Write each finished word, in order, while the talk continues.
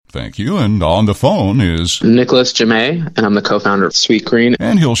Thank you. And on the phone is Nicholas Jamay, and I'm the co-founder of Sweetgreen.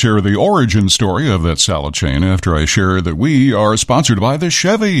 And he'll share the origin story of that salad chain after I share that we are sponsored by the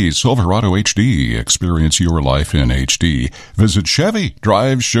Chevy Silverado HD. Experience your life in HD. Visit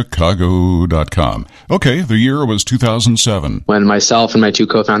ChevyDrivesChicago.com. Okay, the year was 2007. When myself and my two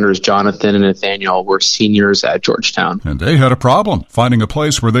co-founders, Jonathan and Nathaniel, were seniors at Georgetown. And they had a problem finding a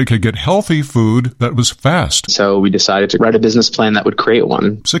place where they could get healthy food that was fast. So we decided to write a business plan that would create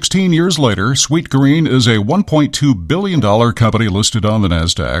one. 16 years later, Sweetgreen is a $1.2 billion company listed on the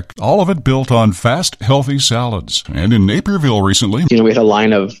NASDAQ, all of it built on fast, healthy salads. And in Naperville recently, we had a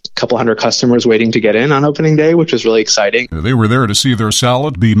line of a couple hundred customers waiting to get in on opening day, which was really exciting. They were there to see their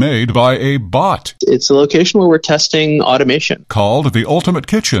salad be made by a bot. It's a location where we're testing automation. Called the Ultimate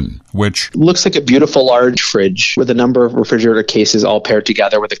Kitchen, which looks like a beautiful large fridge with a number of refrigerator cases all paired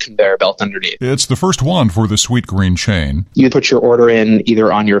together with a conveyor belt underneath. It's the first one for the Sweetgreen chain. You put your order in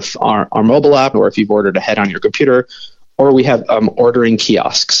either on our mobile app, or if you've ordered ahead on your computer, or we have ordering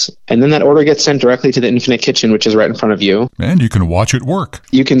kiosks. And then that order gets sent directly to the Infinite Kitchen, which is right in front of you. And you can watch it work.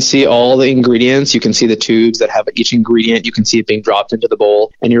 You can see all the ingredients. You can see the tubes that have each ingredient. You can see it being dropped into the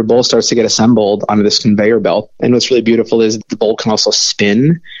bowl. And your bowl starts to get assembled onto this conveyor belt. And what's really beautiful is the bowl can also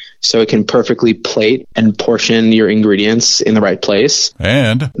spin, so it can perfectly plate and portion your ingredients in the right place.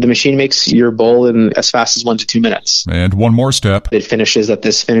 And the machine makes your bowl in as fast as 1 to 2 minutes. And one more step. It finishes at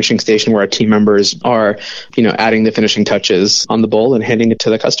this finishing station where our team members are, adding the finishing touches on the bowl and handing it to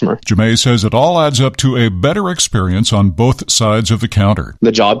the customer. Jamay says it all adds up to a better experience on both sides of the counter.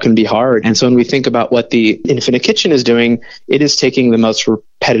 The job can be hard. And so when we think about what the Infinite Kitchen is doing, it is taking the most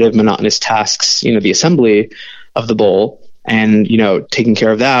repetitive, monotonous tasks, the assembly of the bowl, and, taking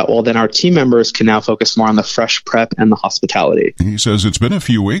care of that, well, then our team members can now focus more on the fresh prep and the hospitality. He says it's been a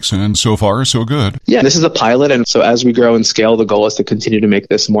few weeks, and so far, so good. Yeah, this is a pilot, and so as we grow and scale, the goal is to continue to make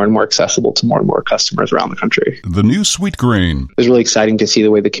this more and more accessible to more and more customers around the country. The new Sweetgreen. It's really exciting to see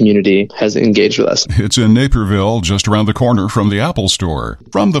the way the community has engaged with us. It's in Naperville, just around the corner from the Apple Store.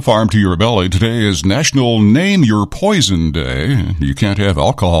 From the farm to your belly, today is National Name Your Poison Day. You can't have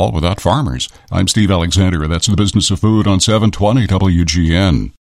alcohol without farmers. I'm Steve Alexander. That's the Business of Food on 720 WGN.